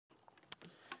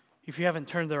If you haven't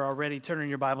turned there already, turn in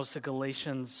your Bibles to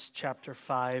Galatians chapter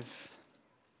 5.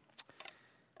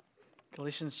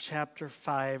 Galatians chapter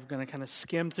 5, going to kind of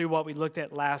skim through what we looked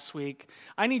at last week.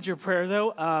 I need your prayer,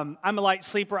 though. I'm a light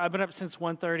sleeper. I've been up since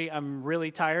 1:30. I'm really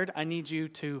tired. I need you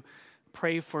to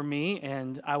pray for me,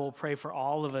 and I will pray for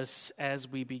all of us as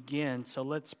we begin. So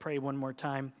let's pray one more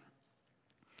time.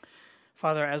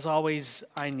 Father, as always,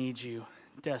 I need you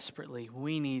desperately.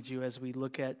 We need you as we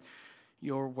look at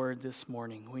your word this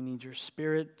morning. We need your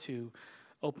Spirit to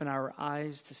open our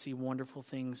eyes to see wonderful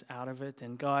things out of it.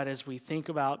 And God, as we think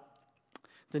about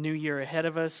the new year ahead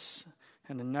of us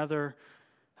and another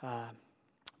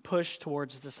push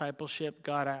towards discipleship,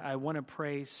 God, I want to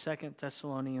pray 2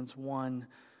 Thessalonians 1,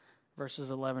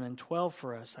 verses 11 and 12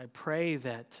 for us. I pray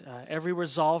that every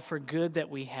resolve for good that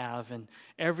we have and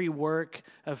every work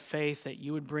of faith that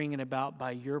you would bring it about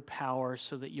by your power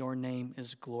so that your name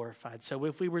is glorified. So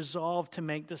if we resolve to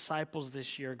make disciples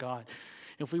this year, God,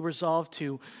 if we resolve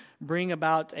to bring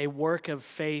about a work of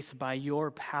faith by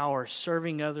your power,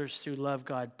 serving others through love,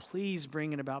 God, please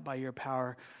bring it about by your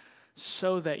power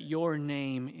so that your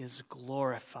name is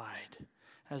glorified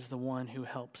as the one who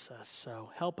helps us. So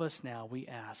help us now, we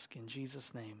ask. In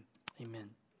Jesus' name, amen.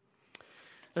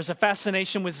 There's a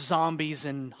fascination with zombies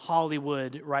in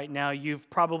Hollywood right now. You've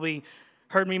probably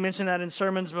heard me mention that in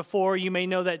sermons before. You may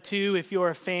know that too if you're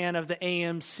a fan of the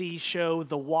AMC show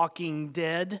The Walking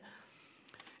Dead.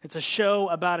 It's a show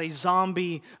about a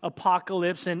zombie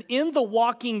apocalypse. And in The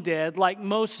Walking Dead, like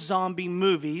most zombie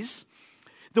movies,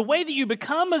 the way that you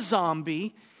become a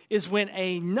zombie is when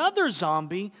another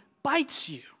zombie bites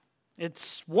you.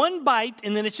 It's one bite,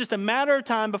 and then it's just a matter of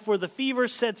time before the fever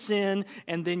sets in,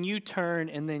 and then you turn,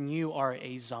 and then you are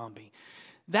a zombie.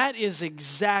 That is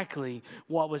exactly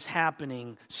what was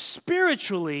happening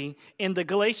spiritually in the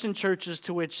Galatian churches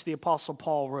to which the Apostle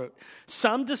Paul wrote.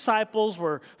 Some disciples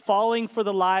were falling for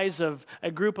the lies of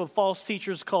a group of false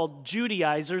teachers called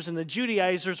Judaizers, and the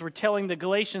Judaizers were telling the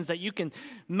Galatians that you can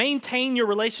maintain your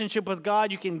relationship with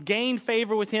God, you can gain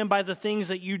favor with Him by the things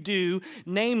that you do,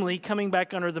 namely coming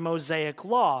back under the Mosaic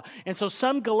law. And so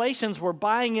some Galatians were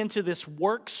buying into this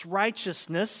works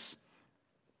righteousness,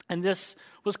 and this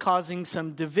was causing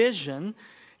some division,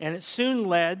 and it soon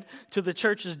led to the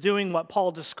churches doing what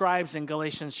Paul describes in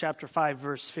Galatians chapter 5,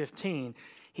 verse 15.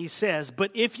 He says, "But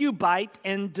if you bite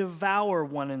and devour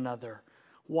one another,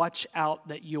 watch out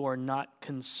that you are not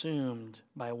consumed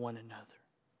by one another."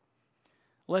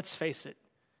 Let's face it.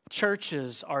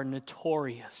 Churches are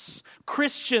notorious.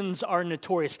 Christians are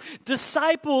notorious.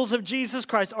 Disciples of Jesus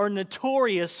Christ are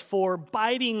notorious for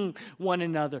biting one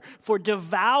another, for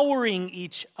devouring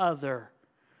each other,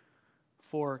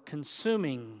 for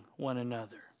consuming one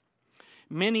another.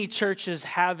 Many churches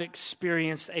have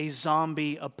experienced a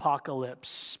zombie apocalypse,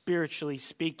 spiritually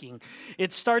speaking.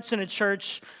 It starts in a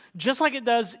church just like it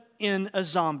does in a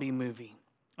zombie movie.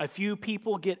 A few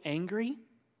people get angry.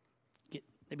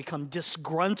 They become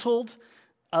disgruntled,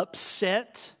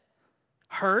 upset,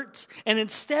 hurt. And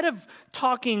instead of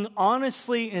talking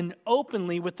honestly and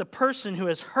openly with the person who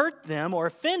has hurt them or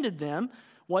offended them,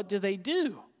 what do?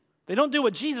 They don't do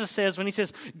what Jesus says when he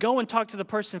says, go and talk to the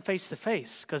person face to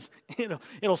face, because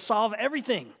it'll solve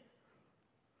everything.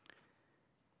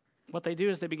 What they do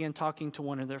is they begin talking to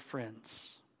one of their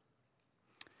friends.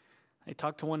 They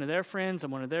talk to one of their friends,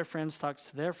 and one of their friends talks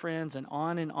to their friends, and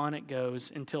on it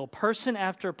goes until person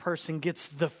after person gets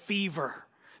the fever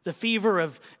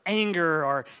of anger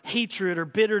or hatred or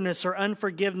bitterness or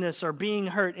unforgiveness or being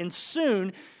hurt. And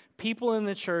soon, people in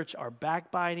the church are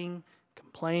backbiting,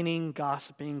 complaining,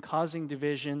 gossiping, causing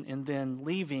division, and then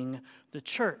leaving the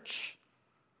church.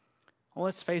 Well,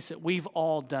 let's face it, we've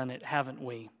all done it, haven't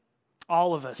we?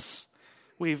 All of us.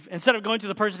 Instead of going to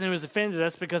the person who has offended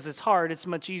us because it's hard, it's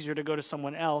much easier to go to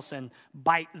someone else and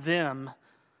bite them.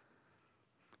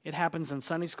 It happens in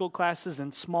Sunday school classes,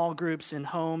 in small groups, in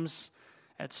homes,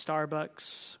 at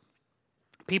Starbucks.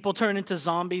 People turn into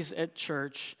zombies at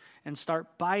church and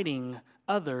start biting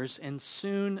others, and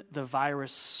soon the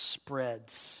virus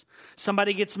spreads.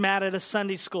 Somebody gets mad at a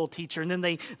Sunday school teacher, and then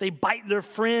they bite their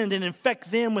friend and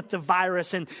infect them with the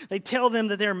virus, and they tell them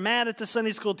that they're mad at the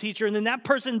Sunday school teacher, and then that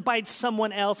person bites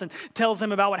someone else and tells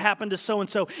them about what happened to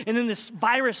so-and-so, and then this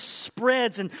virus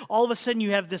spreads, and all of a sudden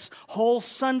you have this whole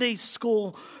Sunday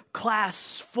school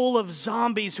class full of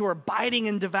zombies who are biting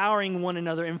and devouring one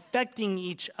another, infecting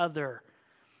each other.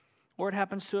 Or it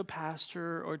happens to a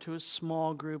pastor or to a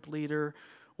small group leader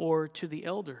or to the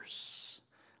elders.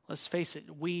 Let's face it,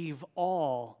 we've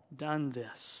all done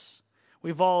this.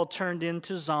 We've all turned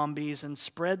into zombies and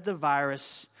spread the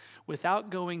virus without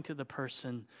going to the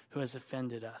person who has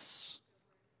offended us.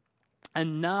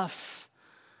 Enough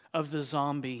of the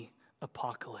zombie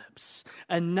apocalypse.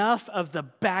 Enough of the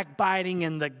backbiting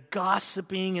and the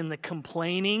gossiping and the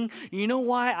complaining. You know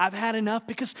why I've had enough?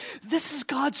 Because this is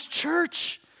God's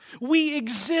church. We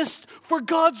exist for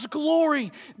God's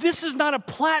glory. This is not a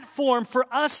platform for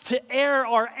us to air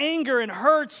our anger and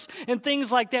hurts and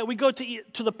things like that. We go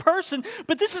to the person,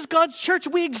 but this is God's church.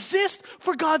 We exist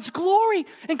for God's glory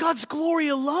and God's glory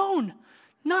alone.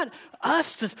 Not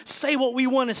us to say what we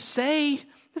want to say.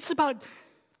 This is about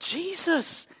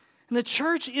Jesus. And the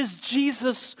church is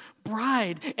Jesus'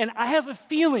 bride. And I have a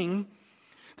feeling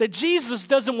that Jesus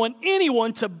doesn't want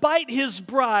anyone to bite his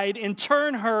bride and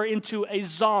turn her into a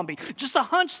zombie. Just a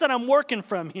hunch that I'm working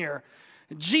from here.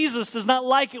 Jesus does not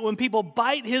like it when people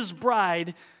bite his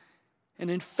bride and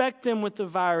infect them with the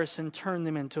virus and turn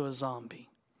them into a zombie.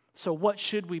 So what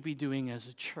should we be doing as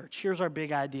a church? Here's our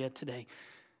big idea today.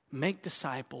 Make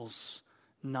disciples,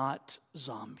 not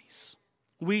zombies.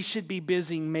 We should be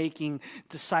busy making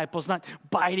disciples, not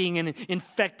biting and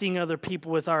infecting other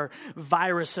people with our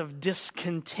virus of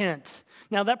discontent.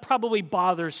 Now, that probably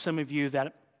bothers some of you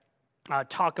that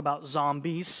talk about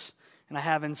zombies, and I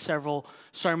have in several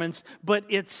sermons, but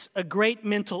it's a great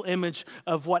mental image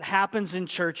of what happens in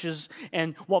churches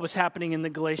and what was happening in the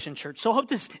Galatian church. So I hope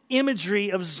this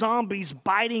imagery of zombies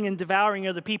biting and devouring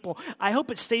other people, I hope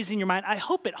it stays in your mind. I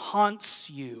hope it haunts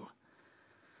you.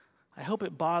 I hope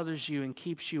it bothers you and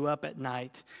keeps you up at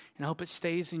night. And I hope it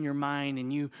stays in your mind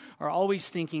and you are always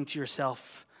thinking to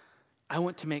yourself, I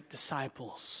want to make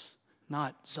disciples,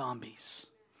 not zombies.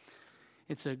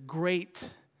 It's a great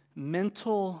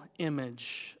mental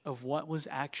image of what was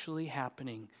actually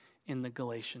happening in the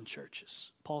Galatian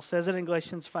churches. Paul says it in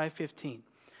Galatians 5:15.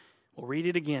 We'll read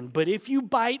it again. But if you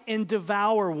bite and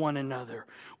devour one another,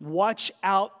 watch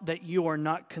out that you are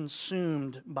not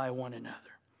consumed by one another.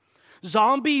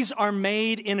 Zombies are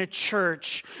made in a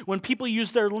church when people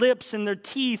use their lips and their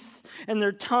teeth and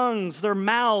their tongues, their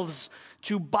mouths,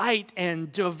 to bite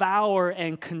and devour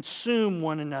and consume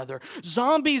one another.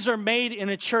 Zombies are made in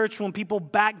a church when people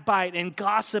backbite and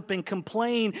gossip and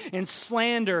complain and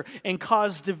slander and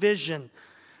cause division.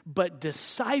 But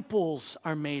disciples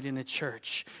are made in a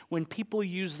church when people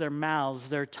use their mouths,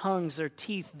 their tongues, their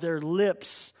teeth, their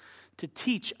lips to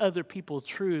teach other people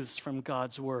truths from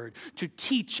God's word, to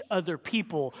teach other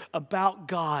people about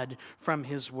God from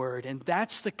his word. And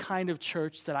that's the kind of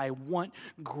church that I want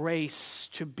Grace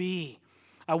to be.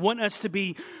 I want us to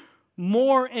be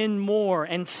more and more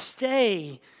and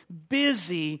stay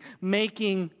busy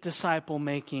making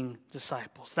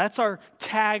disciples. That's our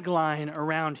tagline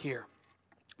around here.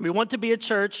 We want to be a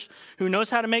church who knows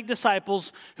how to make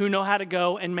disciples, who know how to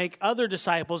go and make other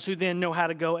disciples, who then know how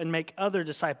to go and make other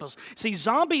disciples. See,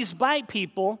 zombies bite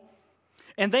people,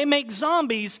 and they make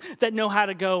zombies that know how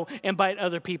to go and bite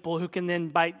other people, who can then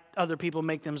bite other people,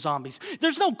 make them zombies.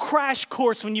 There's no crash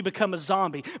course when you become a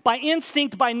zombie. By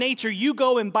instinct, by nature, you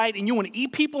go and bite, and you want to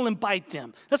eat people and bite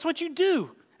them. That's what you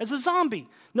do as a zombie.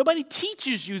 Nobody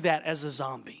teaches you that as a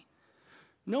zombie.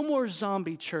 No more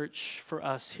zombie church for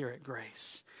us here at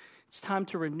Grace. It's time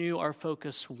to renew our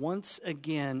focus once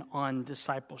again on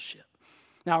discipleship.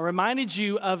 Now, I reminded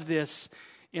you of this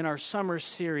in our summer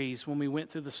series when we went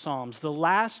through the Psalms. The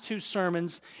last two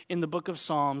sermons in the book of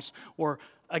Psalms were,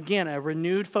 again, a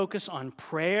renewed focus on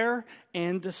prayer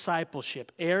and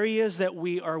discipleship, areas that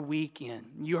we are weak in.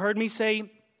 You heard me say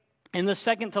in the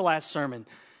second to last sermon,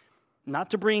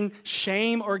 not to bring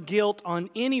shame or guilt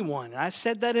on anyone. I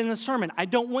said that in the sermon. I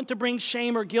don't want to bring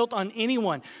shame or guilt on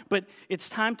anyone, but it's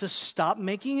time to stop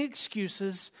making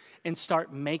excuses and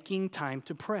start making time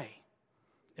to pray.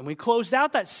 And we closed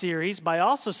out that series by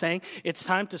also saying it's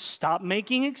time to stop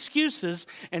making excuses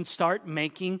and start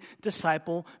making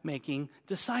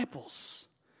disciples.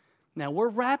 Now, we're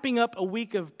wrapping up a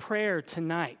week of prayer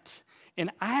tonight, and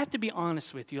I have to be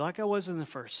honest with you, like I was in the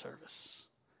first service.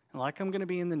 And like I'm going to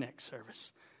be in the next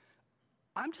service,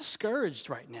 I'm discouraged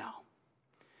right now.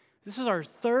 This is our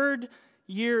third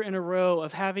year in a row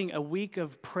of having a week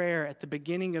of prayer at the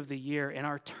beginning of the year, and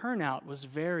our turnout was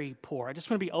very poor. I just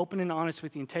want to be open and honest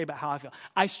with you and tell you about how I feel.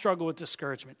 I struggle with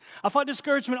discouragement. I fought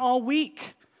discouragement all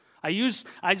week. I use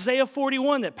Isaiah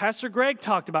 41 that Pastor Greg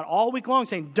talked about all week long,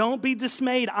 saying, don't be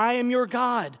dismayed, I am your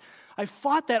God. I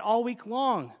fought that all week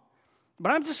long.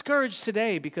 But I'm discouraged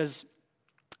today because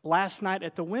last night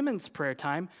at the women's prayer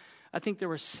time, I think there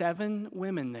were 7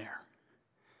 women there.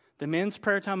 The men's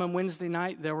prayer time on Wednesday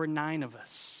night, there were 9 of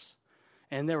us.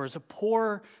 And there was a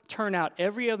poor turnout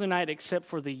every other night except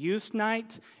for the youth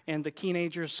night and the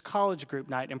teenagers college group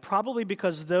night. And probably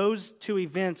because those 2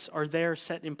 events are there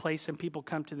set in place and people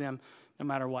come to them no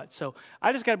matter what. So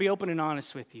I just got to be open and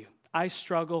honest with you.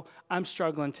 I'm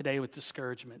struggling today with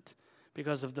discouragement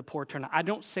because of the poor turnout. I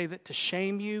don't say that to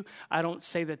shame you. I don't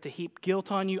say that to heap guilt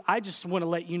on you. I just want to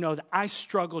let you know that I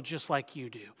struggle just like you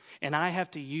do. And I have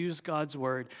to use God's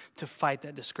word to fight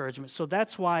that discouragement. So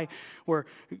that's why we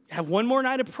have one more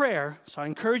night of prayer. So I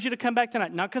encourage you to come back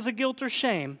tonight, not because of guilt or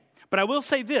shame, but I will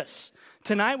say this.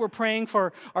 Tonight we're praying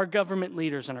for our government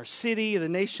leaders in our city, the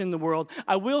nation, the world.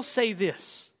 I will say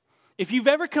this. If you've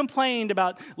ever complained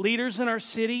about leaders in our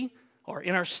city, or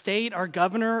in our state, our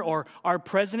governor, or our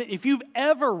president, if you've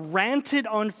ever ranted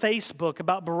on Facebook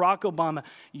about Barack Obama,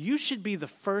 you should be the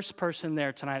first person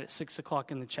there tonight at 6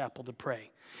 o'clock in the chapel to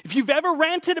pray. If you've ever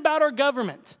ranted about our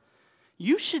government,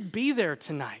 you should be there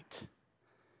tonight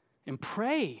and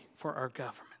pray for our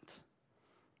government.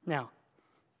 Now,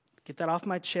 get that off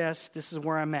my chest. This is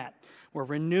where I'm at. We're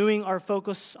renewing our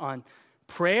focus on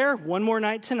prayer one more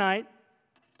night tonight.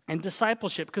 And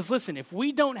discipleship, because listen, if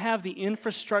we don't have the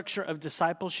infrastructure of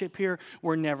discipleship here,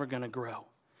 we're never going to grow.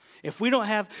 If we're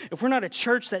not a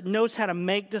church that knows how to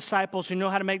make disciples, who know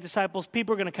how to make disciples,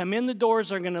 people are going to come in the doors,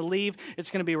 they're going to leave.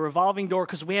 It's going to be a revolving door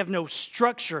because we have no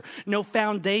structure, no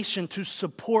foundation to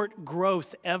support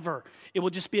growth ever. It will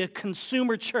just be a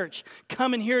consumer church.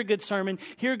 Come and hear a good sermon,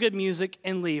 hear good music,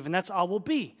 and leave. And that's all we'll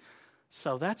be.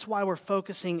 So that's why we're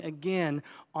focusing again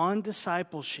on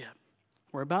discipleship.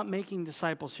 We're about making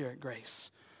disciples here at Grace.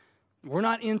 We're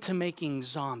not into making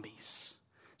zombies.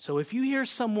 So if you hear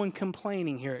someone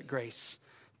complaining here at Grace,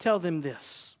 tell them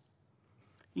this.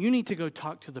 You need to go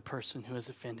talk to the person who has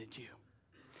offended you.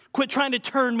 Quit trying to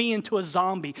turn me into a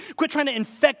zombie. Quit trying to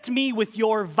infect me with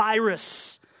your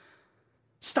virus.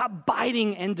 Stop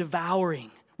biting and devouring.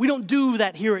 We don't do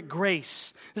that here at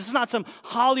Grace. This is not some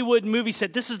Hollywood movie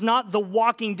set. This is not The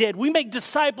Walking Dead. We make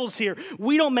disciples here.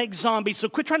 We don't make zombies. So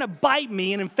quit trying to bite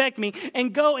me and infect me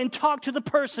and go and talk to the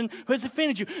person who has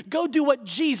offended you. Go do what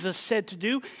Jesus said to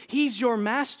do. He's your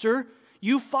master.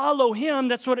 You follow him.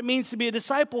 That's what it means to be a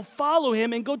disciple. Follow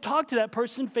him and go talk to that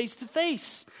person face to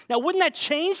face. Now, wouldn't that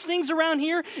change things around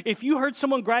here if you heard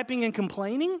someone griping and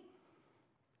complaining?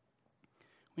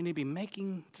 We need to be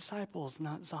making disciples,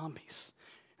 not zombies.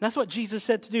 That's what Jesus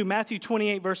said to do. Matthew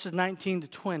 28, verses 19 to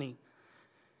 20.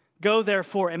 Go,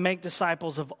 therefore, and make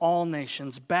disciples of all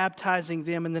nations, baptizing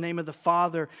them in the name of the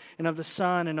Father and of the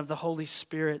Son and of the Holy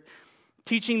Spirit,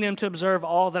 teaching them to observe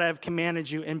all that I have commanded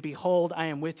you. And behold, I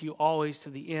am with you always to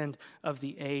the end of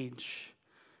the age.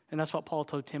 And that's what Paul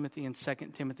told Timothy in 2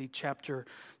 Timothy chapter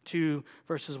 2,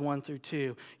 verses 1 through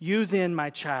 2. You then, my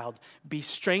child, be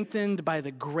strengthened by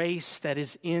the grace that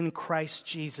is in Christ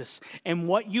Jesus. And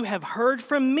what you have heard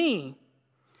from me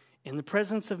in the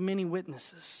presence of many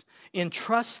witnesses,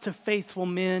 entrust to faithful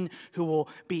men who will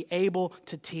be able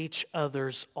to teach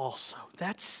others also.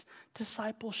 That's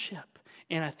discipleship.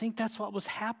 And I think that's what was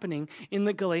happening in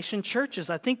the Galatian churches.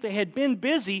 I think they had been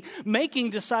busy making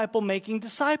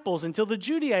disciples until the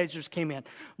Judaizers came in.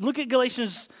 Look at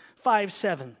Galatians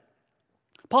 5:7.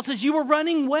 Paul says, you were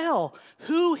running well.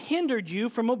 Who hindered you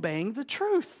from obeying the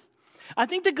truth? I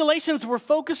think the Galatians were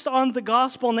focused on the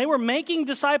gospel and they were making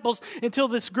disciples until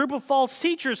this group of false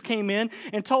teachers came in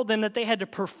and told them that they had to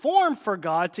perform for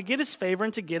God to get his favor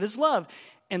and to get his love.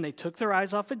 And they took their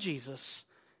eyes off of Jesus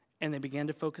and they began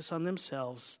to focus on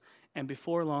themselves. And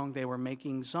before long, they were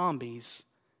making zombies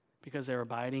because they were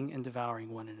biting and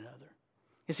devouring one another.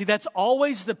 You see, that's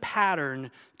always the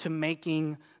pattern to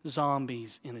making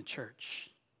zombies in a church.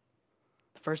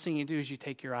 The first thing you do is you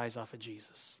take your eyes off of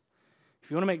Jesus. If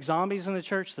you want to make zombies in the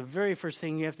church, the very first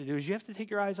thing you have to do is you have to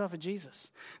take your eyes off of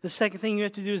Jesus. The second thing you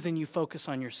have to do is then you focus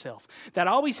on yourself. That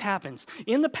always happens.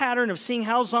 In the pattern of seeing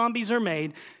how zombies are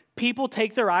made, people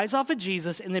take their eyes off of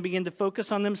Jesus and they begin to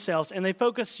focus on themselves. And they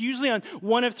focus usually on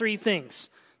one of three things.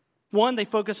 One, they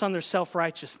focus on their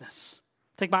self-righteousness.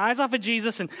 Take my eyes off of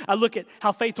Jesus and I look at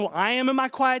how faithful I am in my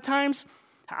quiet times.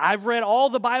 I've read all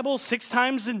the Bible 6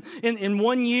 times in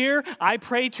 1 year. I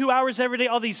pray 2 hours every day.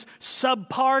 All these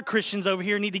subpar Christians over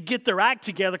here need to get their act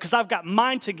together because I've got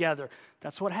mine together.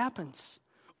 That's what happens.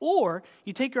 Or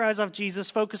you take your eyes off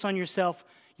Jesus, focus on yourself,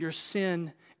 your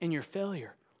sin, and your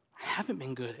failure. I haven't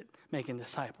been good at making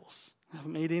disciples. I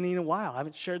haven't made any in a while. I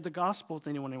haven't shared the gospel with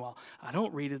anyone in a while. I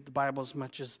don't read the Bible as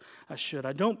much as I should.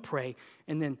 I don't pray.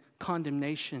 And then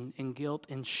condemnation and guilt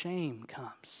and shame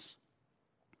comes.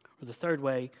 Or the third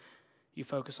way you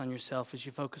focus on yourself is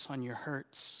you focus on your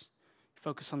hurts. You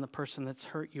focus on the person that's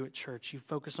hurt you at church. You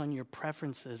focus on your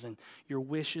preferences and your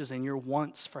wishes and your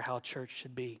wants for how church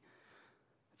should be.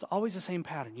 It's always the same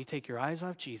pattern. You take your eyes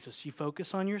off Jesus. You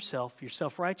focus on yourself, your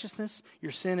self-righteousness,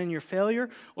 your sin and your failure,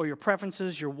 or your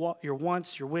preferences, your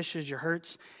wants, your wishes, your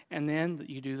hurts. And then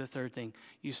you do the third thing.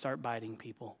 You start biting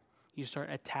people. You start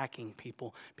attacking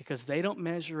people because they don't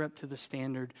measure up to the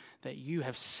standard that you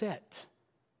have set.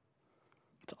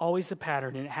 It's always the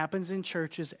pattern, and it happens in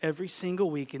churches every single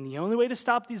week. And the only way to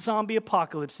stop the zombie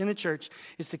apocalypse in a church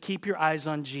is to keep your eyes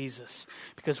on Jesus.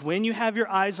 Because when you have your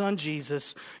eyes on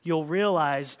Jesus, you'll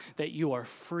realize that you are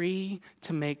free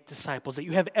to make disciples, that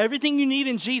you have everything you need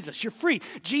in Jesus. You're free.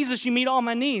 Jesus, you meet all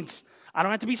my needs. I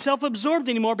don't have to be self-absorbed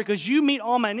anymore because you meet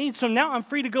all my needs. So now I'm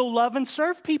free to go love and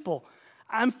serve people.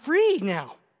 I'm free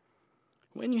now.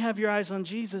 When you have your eyes on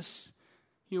Jesus,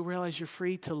 you'll realize you're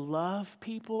free to love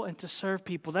people and to serve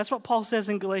people. That's what Paul says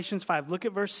in Galatians 5. Look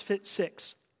at verse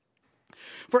 6.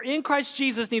 For in Christ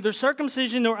Jesus, neither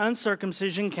circumcision nor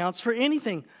uncircumcision counts for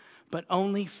anything, but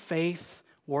only faith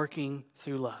working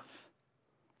through love.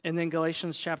 And then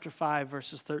Galatians chapter 5,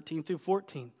 verses 13 through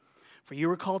 14. For you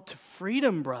were called to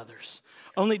freedom, brothers.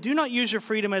 Only do not use your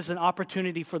freedom as an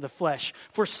opportunity for the flesh,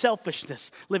 for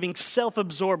selfishness, living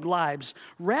self-absorbed lives.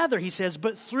 Rather, he says,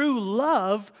 but through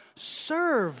love,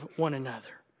 serve one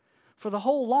another. For the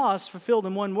whole law is fulfilled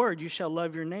in one word, you shall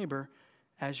love your neighbor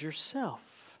as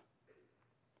yourself.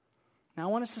 Now,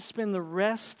 I want us to spend the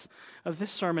rest of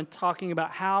this sermon talking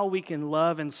about how we can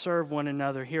love and serve one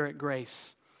another here at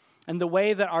Grace. And the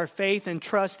way that our faith and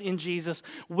trust in Jesus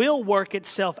will work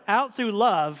itself out through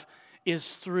love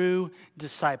is through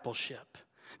discipleship.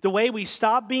 The way we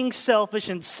stop being selfish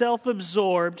and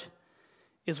self-absorbed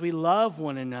is we love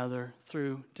one another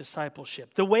through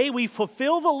discipleship. The way we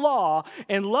fulfill the law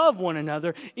and love one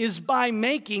another is by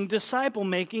making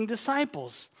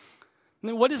disciples.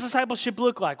 Now, what does discipleship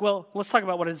look like? Well, let's talk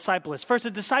about what a disciple is. First,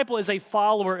 a disciple is a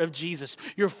follower of Jesus.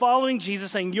 You're following Jesus,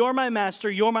 saying, you're my master,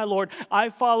 you're my Lord. I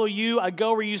follow you. I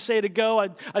go where you say to go.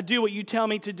 I do what you tell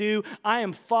me to do. I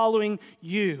am following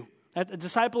you. A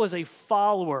disciple is a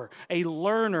follower, a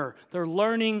learner. They're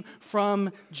learning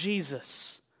from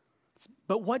Jesus.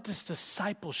 But what does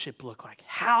discipleship look like?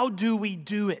 How do we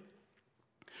do it?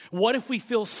 What if we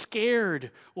feel scared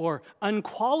or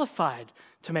unqualified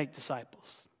to make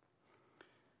disciples?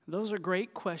 Those are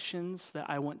great questions that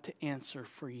I want to answer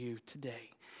for you today.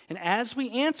 And as we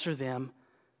answer them,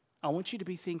 I want you to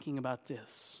be thinking about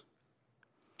this.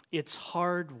 It's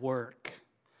hard work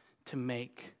to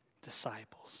make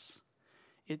disciples.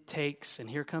 It takes, and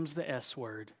here comes the S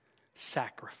word,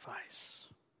 sacrifice.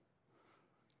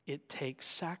 It takes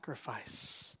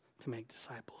sacrifice to make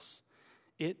disciples.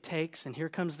 It takes, and here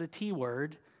comes the T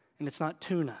word, and it's not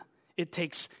tuna. It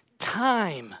takes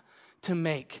time to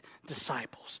make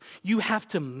disciples. You have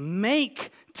to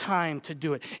make time to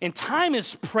do it. And time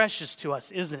is precious to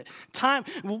us, isn't it? Time,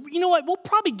 you know what? We'll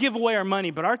probably give away our money,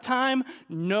 but our time,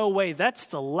 no way. That's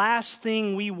the last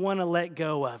thing we want to let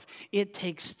go of. It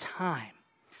takes time.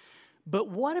 But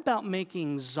what about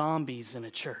making zombies in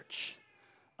a church?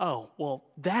 Oh, well,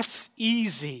 that's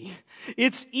easy.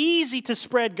 It's easy to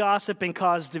spread gossip and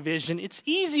cause division. It's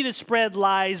easy to spread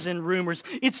lies and rumors.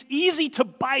 It's easy to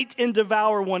bite and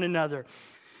devour one another.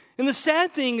 And the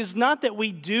sad thing is not that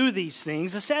we do these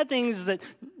things. The sad thing is that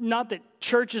not that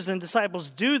churches and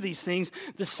disciples do these things.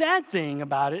 The sad thing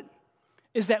about it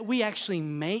is that we actually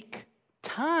make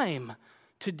time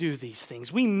to do these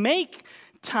things. We make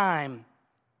time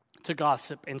to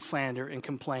gossip and slander and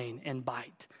complain and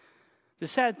bite. The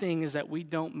sad thing is that we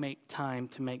don't make time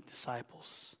to make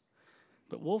disciples.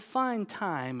 But we'll find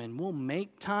time and we'll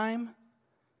make time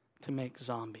to make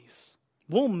zombies.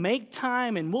 We'll make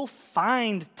time and we'll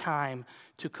find time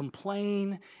to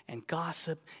complain and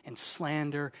gossip and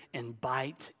slander and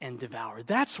bite and devour.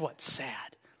 That's what's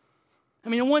sad. I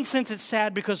mean, in one sense, it's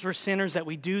sad because we're sinners that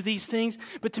we do these things.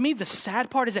 But to me, the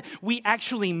sad part is that we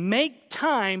actually make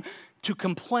time to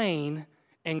complain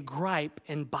and gripe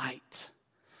and bite.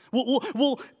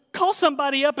 We'll call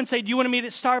somebody up and say, do you want to meet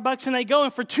at Starbucks? And they go,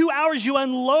 and for 2 hours you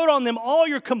unload on them all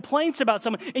your complaints about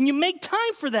someone, and you make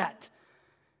time for that.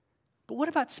 But what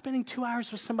about spending 2 hours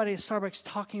with somebody at Starbucks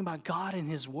talking about God and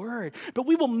His Word? But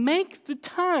we will make the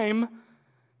time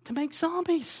to make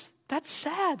zombies. That's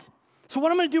sad. So what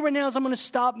I'm going to do right now is I'm going to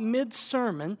stop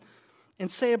mid-sermon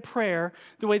and say a prayer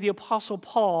the way the Apostle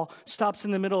Paul stops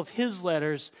in the middle of his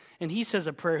letters and he says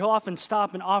a prayer. He'll often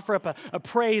stop and offer up a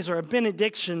praise or a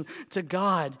benediction to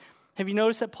God. Have you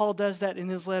noticed that Paul does that in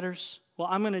his letters? Well,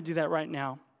 I'm going to do that right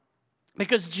now.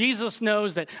 Because Jesus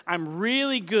knows that I'm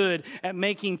really good at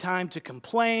making time to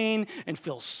complain and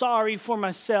feel sorry for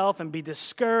myself and be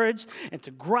discouraged and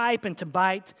to gripe and to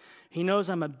bite. He knows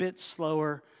I'm a bit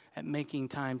slower at making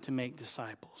time to make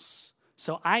disciples.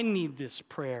 So I need this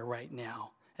prayer right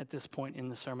now at this point in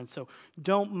the sermon. So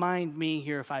don't mind me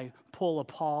here if I pull a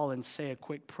Paul and say a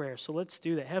quick prayer. So let's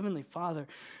do that. Heavenly Father,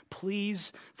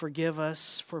 please forgive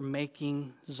us for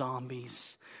making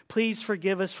zombies. Please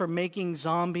forgive us for making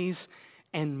zombies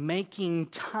and making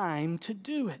time to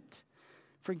do it.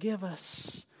 Forgive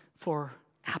us for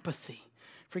apathy.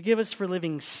 Forgive us for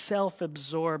living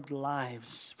self-absorbed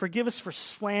lives. Forgive us for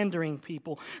slandering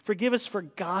people. Forgive us for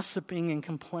gossiping and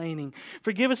complaining.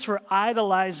 Forgive us for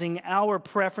idolizing our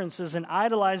preferences and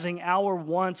idolizing our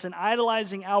wants and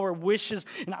idolizing our wishes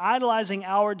and idolizing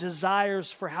our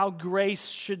desires for how grace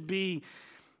should be.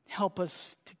 Help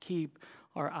us to keep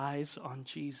our eyes on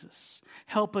Jesus.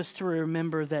 Help us to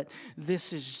remember that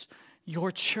this is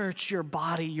your church, your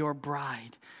body, your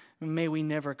bride. May we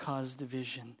never cause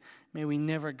division. May we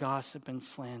never gossip and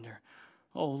slander.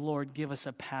 Oh, Lord, give us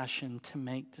a passion to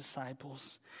make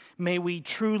disciples. May we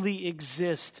truly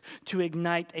exist to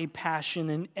ignite a passion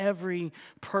in every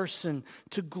person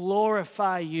to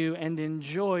glorify you and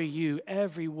enjoy you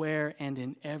everywhere and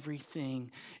in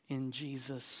everything in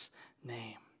Jesus'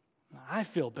 name. I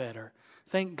feel better.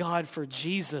 Thank God for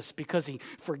Jesus because he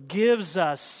forgives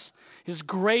us. His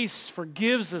grace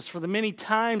forgives us for the many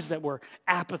times that we're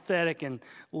apathetic and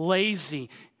lazy.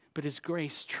 But his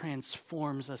grace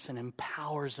transforms us and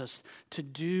empowers us to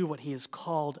do what he has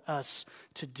called us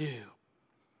to do.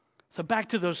 So back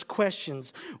to those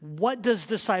questions. What does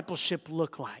discipleship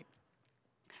look like?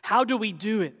 How do we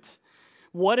do it?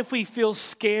 What if we feel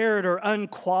scared or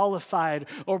unqualified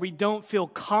or we don't feel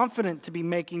confident to be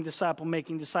making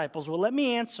disciples? Well, let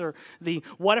me answer the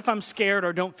what if I'm scared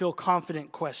or don't feel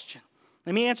confident question.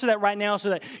 Let me answer that right now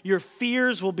so that your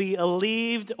fears will be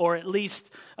alleviated or at least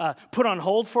put on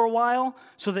hold for a while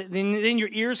so that then your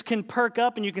ears can perk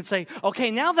up and you can say,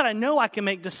 okay, now that I know I can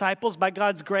make disciples by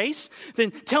God's grace, then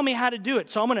tell me how to do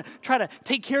it. So I'm going to try to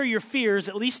take care of your fears,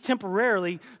 at least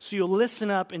temporarily, so you'll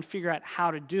listen up and figure out how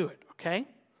to do it, okay?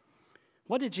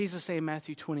 What did Jesus say in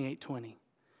Matthew 28:20?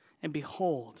 And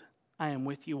behold, I am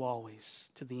with you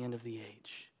always to the end of the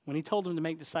age. When he told them to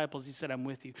make disciples, he said, I'm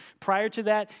with you. Prior to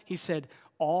that, he said,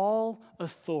 all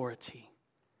authority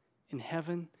in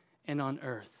heaven and on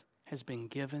earth has been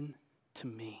given to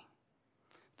me.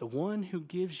 The one who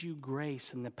gives you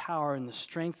grace and the power and the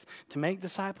strength to make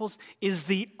disciples is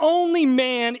the only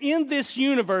man in this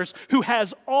universe who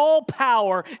has all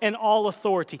power and all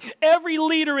authority. Every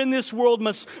leader in this world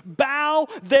must bow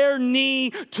their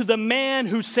knee to the man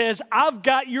who says, I've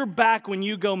got your back when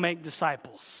you go make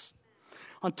disciples.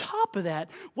 On top of that,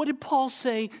 what did Paul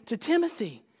say to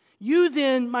Timothy? You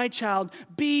then, my child,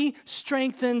 be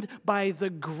strengthened by the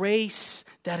grace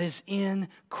that is in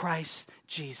Christ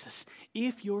Jesus.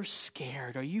 If you're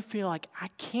scared or you feel like I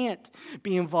can't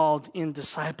be involved in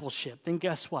discipleship, then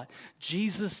guess what?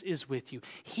 Jesus is with you.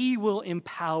 He will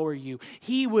empower you.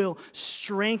 He will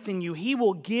strengthen you. He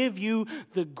will give you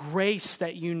the grace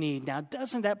that you need. Now,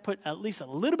 doesn't that put at least a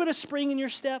little bit of spring in your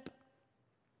step?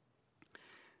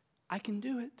 I can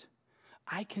do it.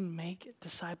 I can make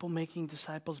making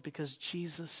disciples because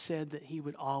Jesus said that he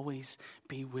would always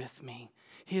be with me.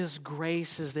 His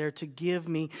grace is there to give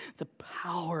me the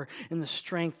power and the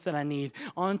strength that I need.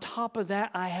 On top of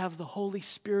that, I have the Holy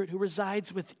Spirit who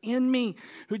resides within me,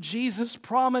 who Jesus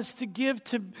promised to give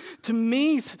to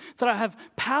me so that I have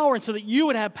power and so that you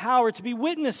would have power to be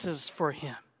witnesses for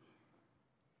him.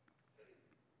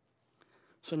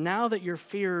 So now that your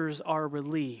fears are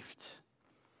relieved,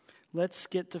 let's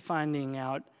get to finding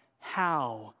out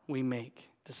how we make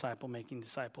disciple-making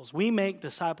disciples. We make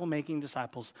disciple-making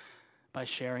disciples by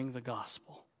sharing the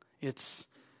gospel. It's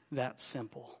that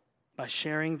simple. By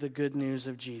sharing the good news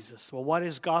of Jesus. Well, what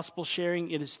is gospel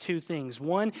sharing? It is two things.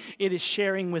 One, it is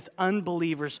sharing with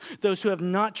unbelievers, those who have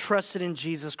not trusted in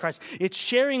Jesus Christ. It's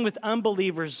sharing with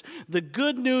unbelievers the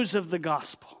good news of the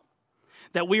gospel.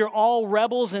 That we are all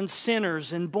rebels and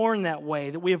sinners and born that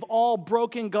way. That we have all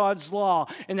broken God's law.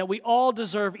 And that we all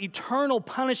deserve eternal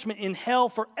punishment in hell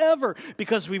forever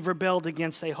because we've rebelled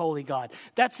against a holy God.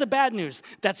 That's the bad news.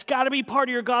 That's got to be part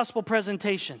of your gospel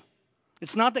presentation.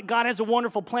 It's not that God has a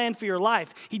wonderful plan for your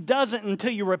life. He doesn't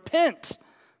until you repent.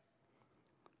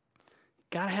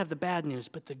 Got to have the bad news,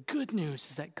 but the good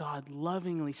news is that God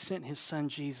lovingly sent his son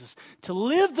Jesus to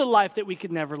live the life that we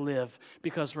could never live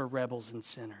because we're rebels and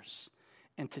sinners.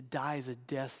 And to die the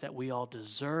death that we all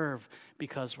deserve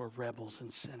because we're rebels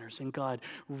and sinners. And God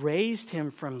raised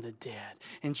him from the dead.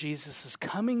 And Jesus is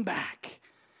coming back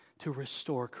to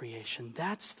restore creation.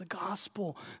 That's the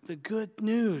gospel, the good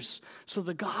news. So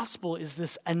the gospel is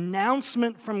this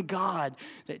announcement from God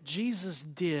that Jesus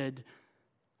did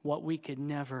what we could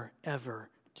never, ever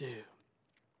do.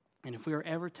 And if we are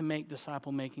ever to make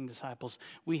disciple-making disciples,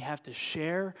 we have to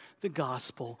share the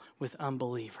gospel with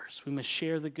unbelievers. We must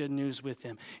share the good news with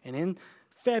them. And in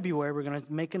February, we're going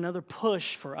to make another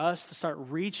push for us to start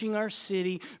reaching our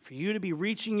city, for you to be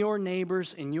reaching your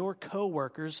neighbors and your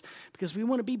coworkers, because we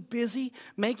want to be busy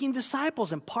making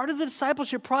disciples. And part of the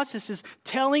discipleship process is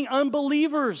telling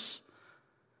unbelievers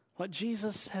what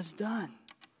Jesus has done.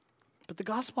 But the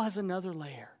gospel has another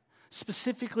layer,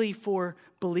 specifically for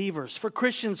believers, for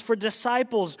Christians, for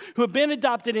disciples who have been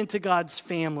adopted into God's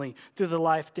family through the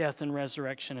life, death, and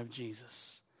resurrection of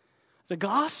Jesus. The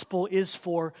gospel is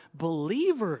for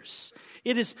believers.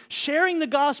 It is sharing the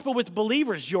gospel with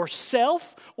believers,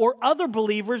 yourself or other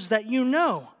believers that you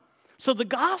know. So the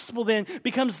gospel then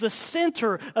becomes the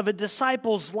center of a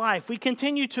disciple's life. We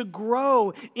continue to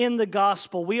grow in the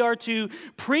gospel. We are to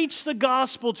preach the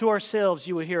gospel to ourselves,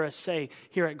 you will hear us say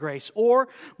here at Grace. Or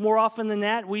more often than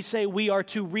that, we say we are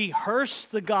to rehearse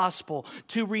the gospel,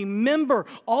 to remember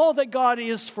all that God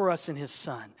is for us in His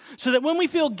Son. So that when we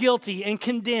feel guilty and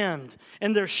condemned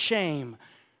and there's shame,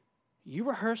 you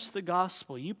rehearse the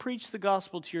gospel. You preach the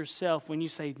gospel to yourself when you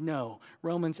say no.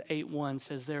 Romans 8:1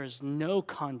 says there is no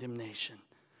condemnation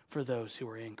for those who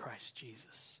are in Christ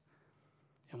Jesus.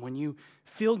 And when you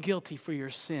feel guilty for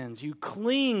your sins, you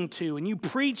cling to and you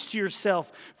preach to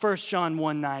yourself 1 John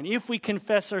 1:9. If we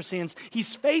confess our sins,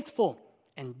 He's faithful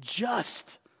and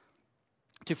just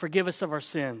to forgive us of our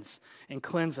sins and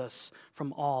cleanse us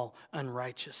from all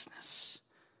unrighteousness.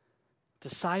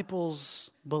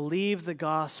 Disciples believe the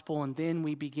gospel, and then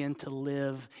we begin to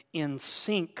live in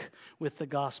sync with the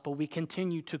gospel. We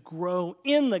continue to grow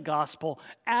in the gospel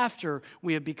after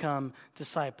we have become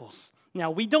disciples. Now,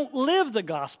 we don't live the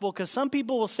gospel, because some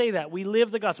people will say that. We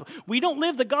live the gospel. We don't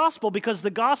live the gospel because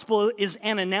the gospel is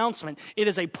an announcement. It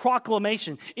is a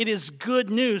proclamation. It is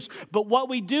good news. But what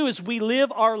we do is we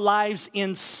live our lives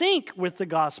in sync with the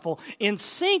gospel, in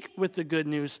sync with the good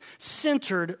news,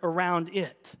 centered around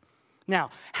it.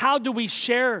 Now, how do we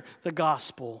share the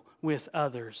gospel with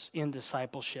others in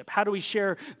discipleship? How do we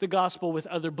share the gospel with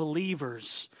other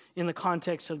believers in the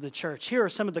context of the church? Here are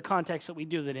some of the contexts that we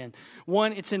do that in.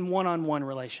 One, it's in one-on-one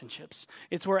relationships.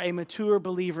 It's where a mature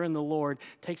believer in the Lord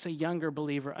takes a younger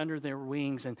believer under their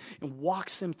wings and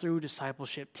walks them through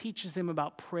discipleship, teaches them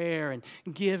about prayer and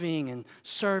giving and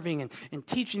serving and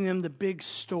teaching them the big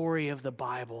story of the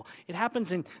Bible. It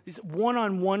happens in these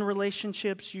one-on-one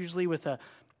relationships, usually with a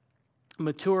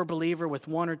mature believer with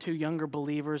one or two younger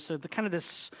believers. So the kind of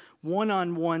this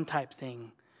one-on-one type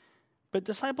thing. But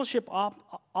discipleship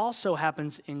also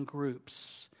happens in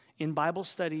groups, in Bible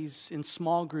studies, in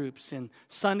small groups, in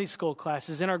Sunday school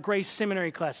classes, in our Grace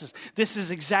Seminary classes. This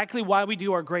is exactly why we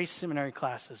do our Grace Seminary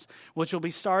classes, which will be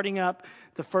starting up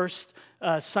the first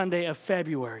Sunday of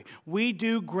February. We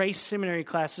do Grace Seminary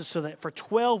classes so that for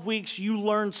 12 weeks you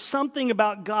learn something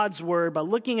about God's Word by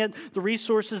looking at the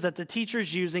resources that the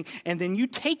teacher's using, and then you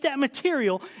take that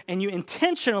material and you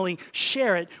intentionally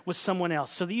share it with someone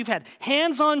else so that you've had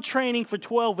hands-on training for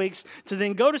 12 weeks to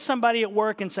then go to somebody at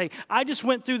work and say, I just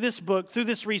went through this book, through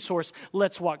this resource,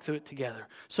 let's walk through it together.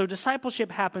 So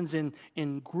discipleship happens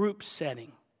in group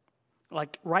setting.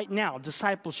 Like right now,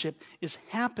 discipleship is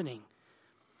happening.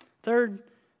 Third,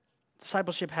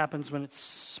 discipleship happens when it's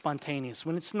spontaneous,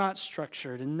 when it's not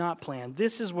structured and not planned.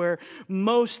 This is where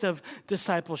most of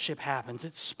discipleship happens.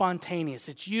 It's spontaneous.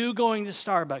 It's you going to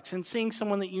Starbucks and seeing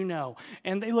someone that you know,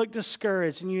 and they look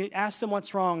discouraged, and you ask them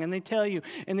what's wrong, and they tell you,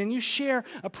 and then you share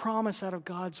a promise out of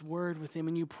God's Word with them,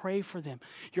 and you pray for them.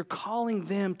 You're calling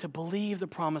them to believe the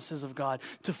promises of God,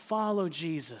 to follow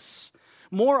Jesus.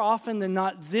 More often than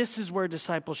not, this is where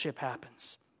discipleship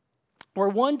happens. Where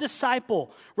one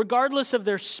disciple, regardless of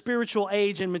their spiritual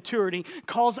age and maturity,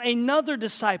 calls another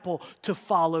disciple to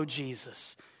follow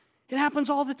Jesus. It happens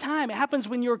all the time. It happens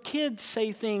when your kids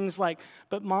say things like,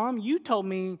 but Mom, you told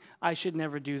me I should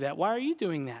never do that. Why are you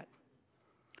doing that?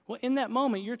 Well, in that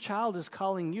moment, your child is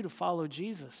calling you to follow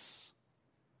Jesus.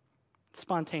 It's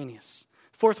spontaneous.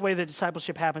 Fourth way that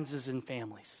discipleship happens is in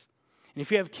families. And if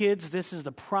you have kids, this is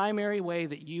the primary way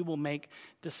that you will make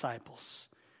disciples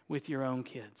with your own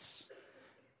kids.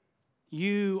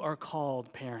 You are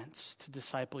called, parents, to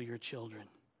disciple your children,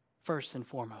 first and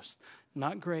foremost.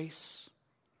 Not Grace,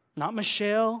 not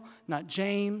Michelle, not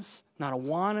James, not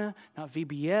Awana, not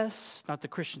VBS, not the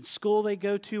Christian school they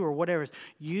go to or whatever.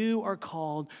 You are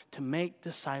called to make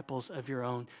disciples of your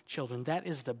own children. That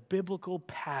is the biblical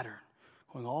pattern,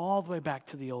 going all the way back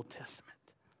to the Old Testament.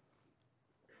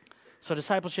 So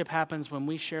discipleship happens when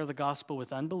we share the gospel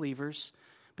with unbelievers,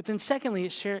 But then secondly,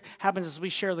 it happens as we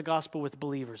share the gospel with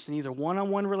believers in either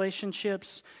one-on-one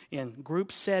relationships, in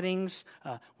group settings,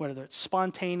 whether it's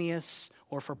spontaneous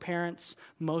or for parents,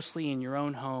 mostly in your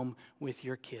own home with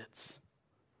your kids.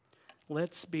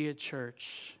 Let's be a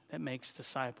church that makes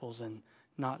disciples and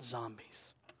not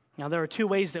zombies. Now, there are two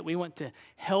ways that we want to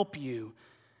help you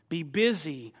be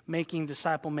busy making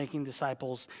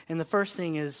disciples. And the first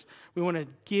thing is we want to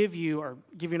give you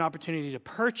an opportunity to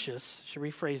purchase, should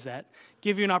rephrase that,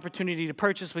 give you an opportunity to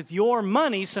purchase with your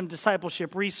money some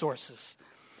discipleship resources.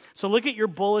 So look at your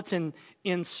bulletin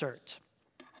insert.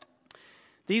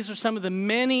 These are some of the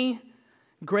many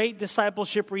great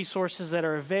discipleship resources that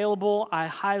are available. I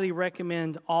highly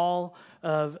recommend all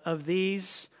of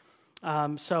these.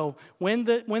 So when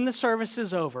the service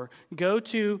is over, go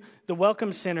to the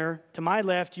Welcome Center to my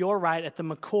left, your right, at the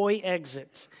McCoy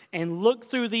exit, and look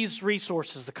through these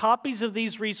resources. The copies of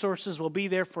these resources will be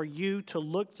there for you to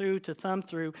look through, to thumb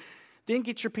through. Then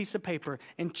get your piece of paper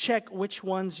and check which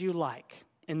ones you like.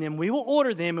 And then we will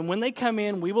order them, and when they come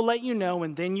in, we will let you know,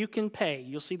 and then you can pay.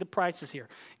 You'll see the prices here.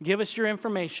 Give us your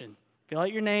information. Fill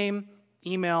out your name,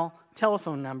 email,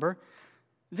 telephone number.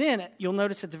 Then you'll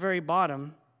notice at the very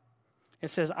bottom, it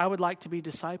says, I would like to be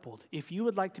discipled. If you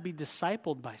would like to be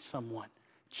discipled by someone,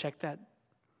 check that.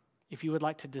 If you would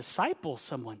like to disciple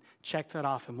someone, check that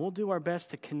off. And we'll do our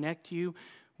best to connect you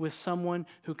with someone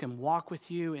who can walk with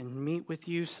you and meet with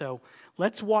you. So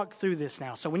let's walk through this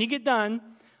now. So when you get done,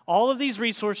 all of these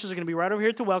resources are going to be right over here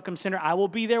at the Welcome Center. I will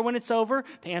be there when it's over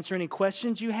to answer any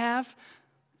questions you have.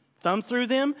 Thumb through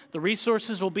them. The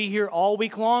resources will be here all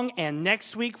week long and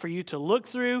next week for you to look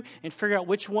through and figure out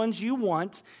which ones you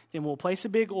want. Then we'll place a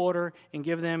big order and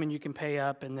give them, and you can pay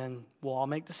up, and then we'll all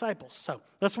make disciples. So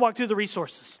let's walk through the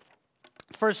resources.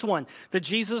 First one, the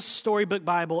Jesus Storybook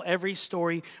Bible. Every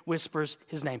story whispers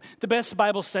his name. The best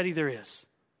Bible study there is.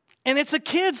 And it's a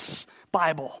kid's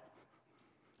Bible.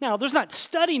 Now, there's not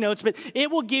study notes, but it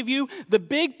will give you the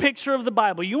big picture of the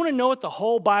Bible. You want to know what the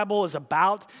whole Bible is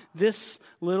about? This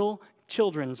little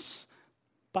children's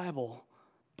Bible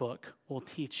book will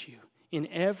teach you. In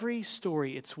every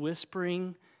story, it's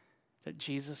whispering that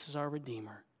Jesus is our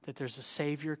Redeemer, that there's a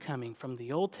Savior coming from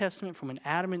the Old Testament, from when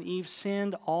Adam and Eve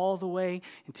sinned, all the way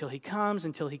until he comes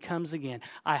again.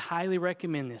 I highly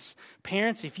recommend this.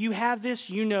 Parents, if you have this,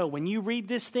 you know when you read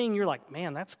this thing, you're like,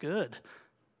 man, that's good.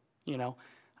 You know,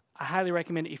 I highly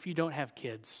recommend it if you don't have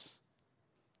kids.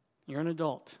 You're an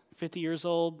adult, 50 years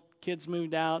old, kids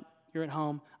moved out, you're at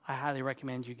home. I highly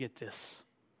recommend you get this.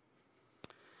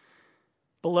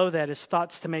 Below that is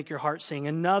Thoughts to Make Your Heart Sing,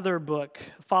 another book,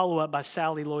 follow-up by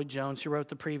Sally Lloyd-Jones, who wrote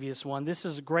the previous one. This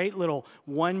is a great little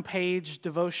one-page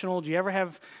devotional. Do you ever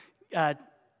have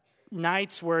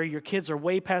nights where your kids are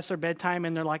way past their bedtime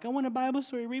and they're like, I want a Bible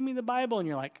story, read me the Bible. And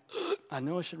you're like, I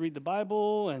know I should read the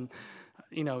Bible, and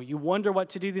you wonder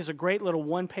what to do. These are great little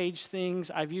one-page things.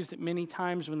 I've used it many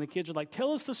times when the kids are like,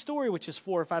 tell us the story, which is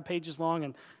 4 or 5 pages long,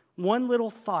 and one little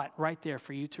thought right there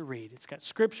for you to read. It's got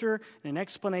scripture and an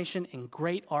explanation and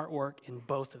great artwork in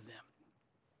both of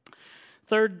them.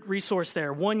 Third resource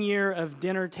there, 1 year of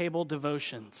dinner table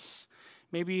devotions.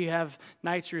 Maybe you have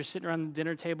nights where you're sitting around the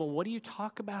dinner table. What do you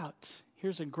talk about?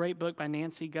 Here's a great book by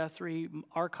Nancy Guthrie.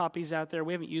 Our copy's out there.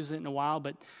 We haven't used it in a while,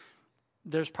 but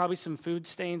there's probably some food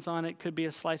stains on it. Could be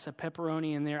a slice of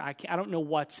pepperoni in there. I don't know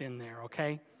what's in there,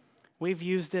 okay? We've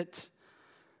used it.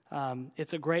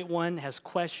 It's a great one. Has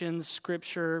questions,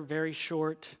 scripture, very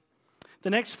short. The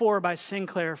next 4 are by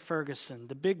Sinclair Ferguson.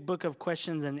 The Big Book of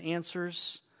Questions and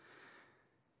Answers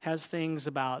has things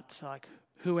about like,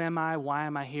 who am I? Why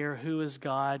am I here? Who is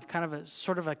God? Kind of a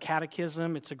sort of a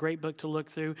catechism. It's a great book to look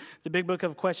through. The Big Book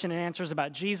of Question and Answers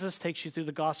about Jesus takes you through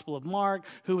the Gospel of Mark.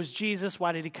 Who was Jesus?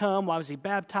 Why did he come? Why was he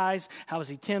baptized? How was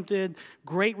he tempted?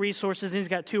 Great resources. And he's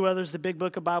got 2 others, the Big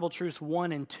Book of Bible Truths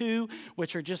 1 and 2,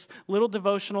 which are just little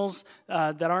devotionals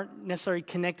that aren't necessarily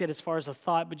connected as far as a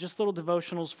thought, but just little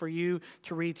devotionals for you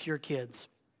to read to your kids.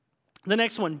 The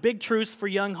next one, Big Truths for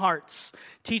Young Hearts,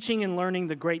 Teaching and Learning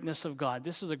the Greatness of God.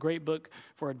 This is a great book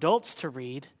for adults to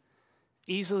read.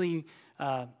 It's an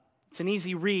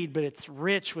easy read, but it's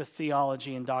rich with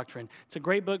theology and doctrine. It's a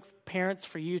great book, parents,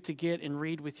 for you to get and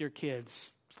read with your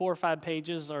kids. 4 or 5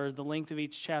 pages are the length of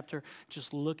each chapter,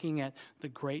 just looking at the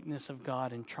greatness of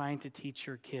God and trying to teach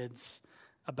your kids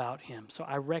about him. So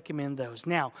I recommend those.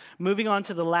 Now, moving on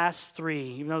to the last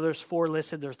 3, even though there's 4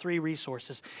 listed, there are 3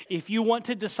 resources. If you want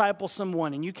to disciple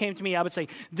someone and you came to me, I would say,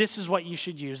 this is what you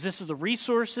should use. This is the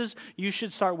resources you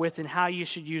should start with and how you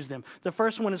should use them. The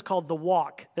first one is called The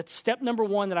Walk. That's step number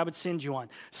 1 that I would send you on.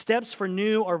 Steps for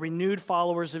new or renewed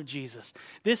followers of Jesus.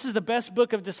 This is the best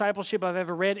book of discipleship I've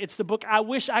ever read. It's the book I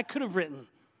wish I could have written.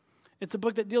 It's a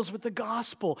book that deals with the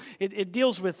gospel. It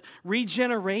deals with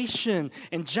regeneration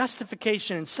and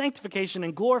justification and sanctification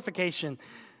and glorification.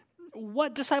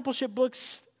 What discipleship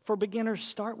books for beginners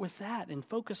start with that and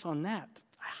focus on that?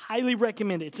 I highly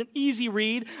recommend it. It's an easy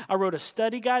read. I wrote a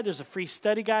study guide. There's a free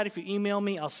study guide. If you email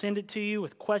me, I'll send it to you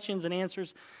with questions and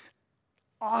answers.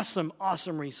 Awesome,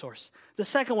 awesome resource. The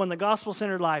second one, The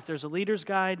Gospel-Centered Life, there's a leader's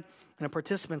guide and a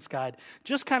participant's guide.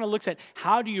 Just kind of looks at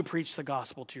how do you preach the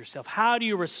gospel to yourself? How do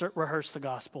you rehearse the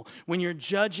gospel? When you're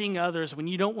judging others, when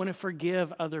you don't want to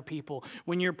forgive other people,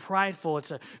 when you're prideful, it's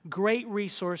a great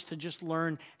resource to just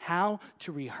learn how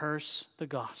to rehearse the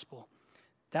gospel.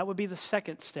 That would be the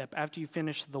second step after you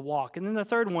finish the walk. And then the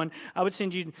third one, I would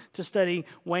send you to study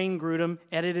Wayne Grudem,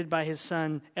 edited by his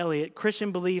son, Elliot,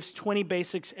 Christian Beliefs, 20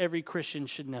 Basics Every Christian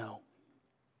Should Know.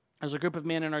 There's a group of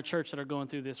men in our church that are going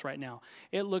through this right now.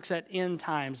 It looks at end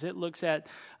times. It looks at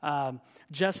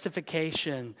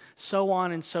justification, so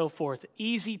on and so forth.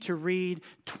 Easy to read,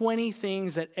 20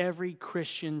 things that every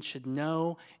Christian should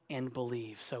know and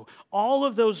believe. So all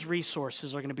of those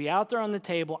resources are going to be out there on the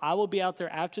table. I will be out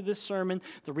there after this sermon.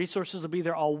 The resources will be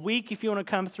there all week if you want to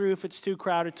come through, if it's too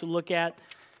crowded to look at.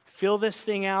 Fill this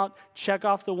thing out, check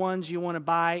off the ones you want to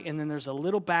buy, and then there's a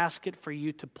little basket for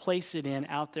you to place it in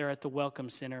out there at the Welcome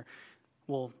Center.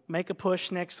 We'll make a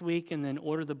push next week and then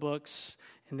order the books,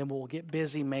 and then we'll get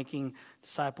busy making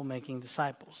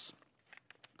disciples.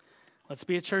 Let's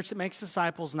be a church that makes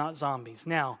disciples, not zombies.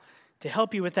 Now, to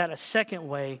help you with that, a second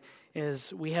way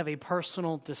is we have a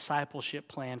personal discipleship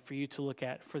plan for you to look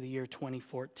at for the year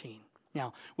 2014.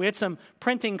 Now, we had some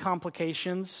printing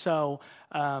complications, so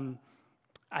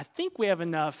I think we have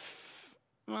enough,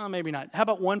 well, maybe not. How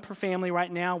about one per family right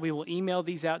now? We will email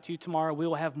these out to you tomorrow. We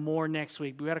will have more next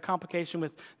week. We had a complication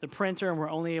with the printer, and we're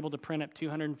only able to print up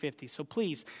 250. So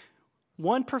please,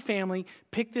 one per family,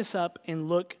 pick this up and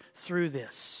look through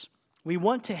this. We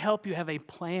want to help you have a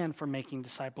plan for making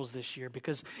disciples this year,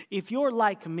 because if you're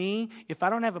like me, if I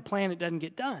don't have a plan, it doesn't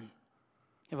get done.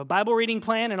 You have a Bible reading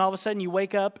plan, and all of a sudden you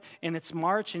wake up and it's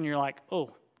March, and you're like,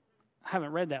 oh, I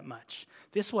haven't read that much.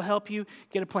 This will help you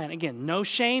get a plan. Again, no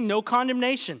shame, no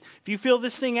condemnation. If you fill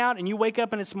this thing out and you wake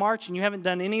up and it's March and you haven't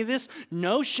done any of this,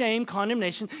 no shame,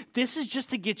 condemnation. This is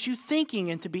just to get you thinking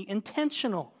and to be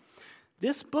intentional.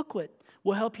 This booklet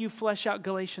will help you flesh out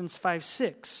Galatians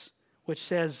 5:6, which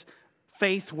says,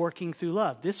 faith working through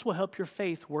love. This will help your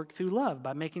faith work through love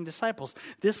by making disciples.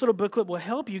 This little booklet will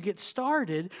help you get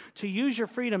started to use your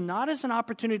freedom not as an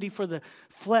opportunity for the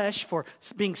flesh, for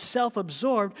being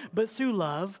self-absorbed, but through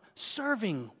love,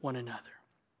 serving one another.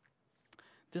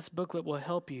 This booklet will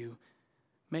help you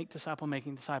make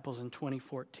making disciples in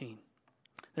 2014.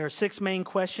 There are 6 main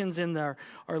questions in our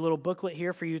little booklet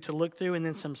here for you to look through, and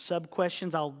then some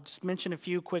sub-questions. I'll just mention a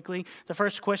few quickly. The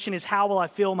first question is, how will I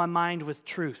fill my mind with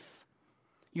truth?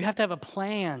 You have to have a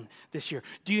plan this year.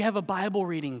 Do you have a Bible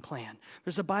reading plan?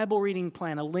 There's a Bible reading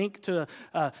plan, a link to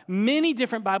many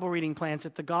different Bible reading plans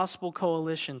at the Gospel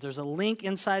Coalition. There's a link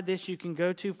inside this you can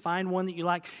go to, find one that you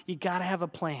like. You got to have a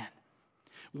plan.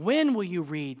 When will you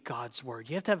read God's Word?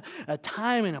 You have to have a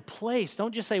time and a place.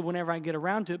 Don't just say whenever I get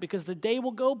around to it, because the day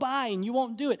will go by and you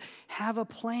won't do it. Have a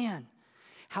plan.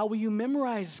 How will you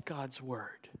memorize God's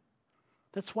Word?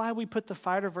 That's why we put the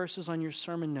fighter verses on your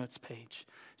sermon notes page,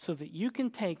 so that you can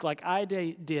take, like I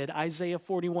did, Isaiah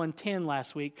 41:10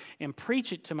 last week, and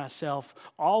preach it to myself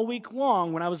all week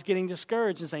long when I was getting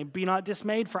discouraged and saying, be not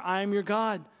dismayed, for I am your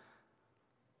God.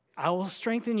 I will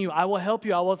strengthen you. I will help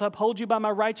you. I will uphold you by my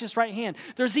righteous right hand.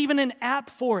 There's even an app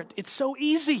for it. It's so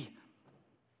easy.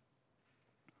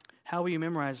 How will you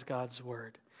memorize God's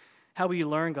Word? How will you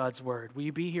learn God's Word? Will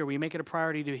you be here? Will you make it a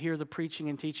priority to hear the preaching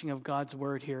and teaching of God's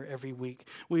Word here every week?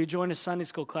 Will you join a Sunday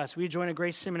school class? Will you join a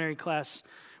Grace Seminary class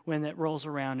when that rolls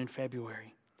around in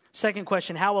February? Second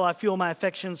question, how will I fuel my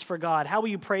affections for God? How will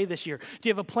you pray this year? Do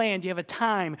you have a plan? Do you have a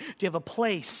time? Do you have a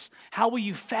place? How will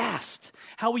you fast?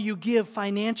 How will you give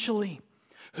financially?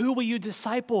 Who will you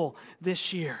disciple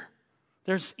this year?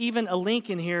 There's even a link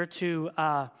in here to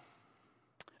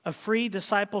a free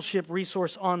discipleship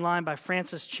resource online by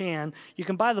Francis Chan. You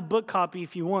can buy the book copy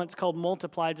if you want. It's called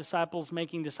Multiply Disciples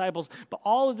Making Disciples. But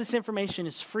all of this information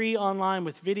is free online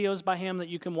with videos by him that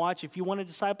you can watch. If you want to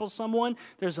disciple someone,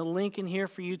 there's a link in here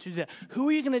for you to do that. Who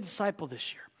are you going to disciple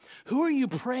this year? Who are you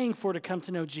praying for to come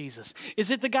to know Jesus?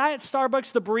 Is it the guy at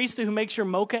Starbucks, the barista who makes your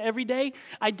mocha every day?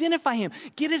 Identify him.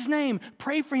 Get his name.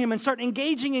 Pray for him and start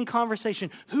engaging in conversation.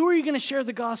 Who are you going to share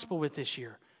the gospel with this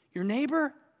year? Your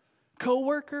neighbor?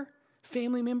 Coworker,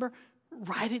 family member?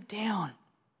 Write it down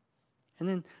and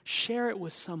then share it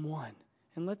with someone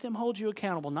and let them hold you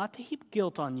accountable, not to heap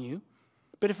guilt on you,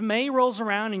 But if May rolls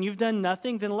around and you've done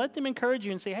nothing, then let them encourage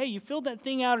you and say, hey, you filled that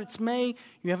thing out. It's May.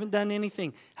 You haven't done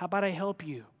anything. How about I help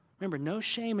you? Remember, no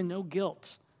shame and no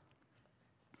guilt.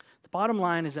 The bottom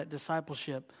line is that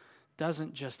discipleship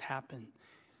doesn't just happen.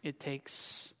 It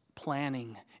takes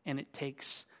planning and it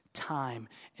takes time.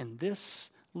 And this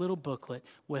little booklet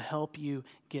will help you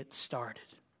get started.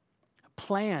 A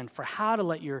plan for how to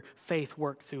let your faith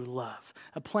work through love.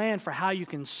 A plan for how you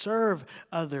can serve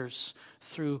others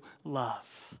through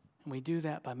love. And we do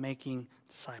that by making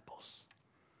disciples.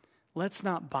 Let's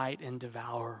not bite and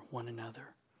devour one another.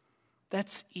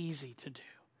 That's easy to do.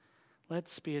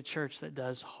 Let's be a church that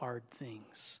does hard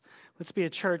things. Let's be a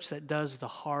church that does the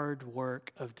hard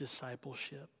work of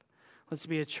discipleship. Let's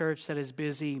be a church that is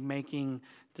busy making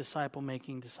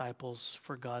disciples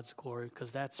for God's glory,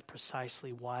 because that's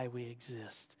precisely why we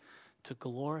exist, to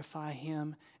glorify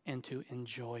Him and to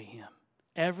enjoy Him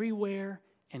everywhere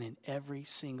and in every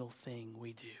single thing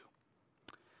we do.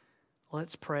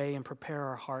 Let's pray and prepare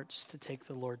our hearts to take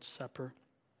the Lord's Supper,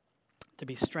 to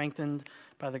be strengthened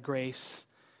by the grace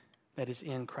that is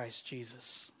in Christ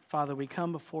Jesus. Father, we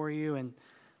come before you and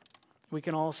we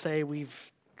can all say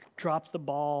we've dropped the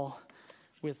ball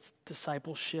with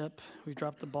discipleship. We've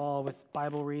dropped the ball with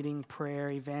Bible reading, prayer,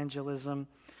 evangelism.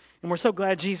 And we're so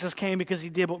glad Jesus came because He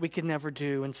did what we could never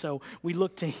do. And so we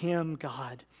look to Him,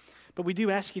 God. But we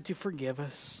do ask you to forgive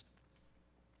us.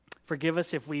 Forgive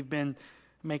us if we've been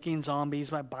making zombies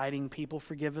by biting people.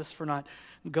 Forgive us for not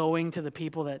going to the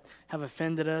people that have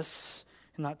offended us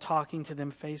and not talking to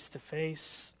them face to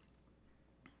face.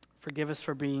 Forgive us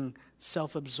for being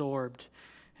self-absorbed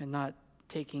and not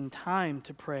taking time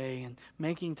to pray and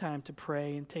making time to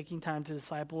pray and taking time to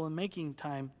disciple and making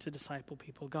time to disciple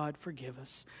people. God, forgive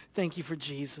us. Thank you for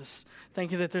Jesus.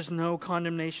 Thank you that there's no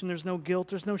condemnation, there's no guilt,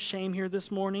 there's no shame here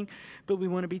this morning, but we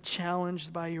want to be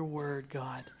challenged by your word,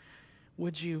 God.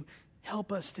 Would you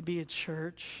help us to be a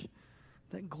church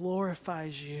that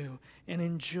glorifies you and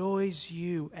enjoys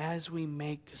you as we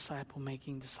make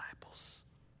disciple-making disciples.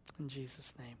 In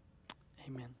Jesus' name,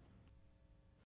 amen.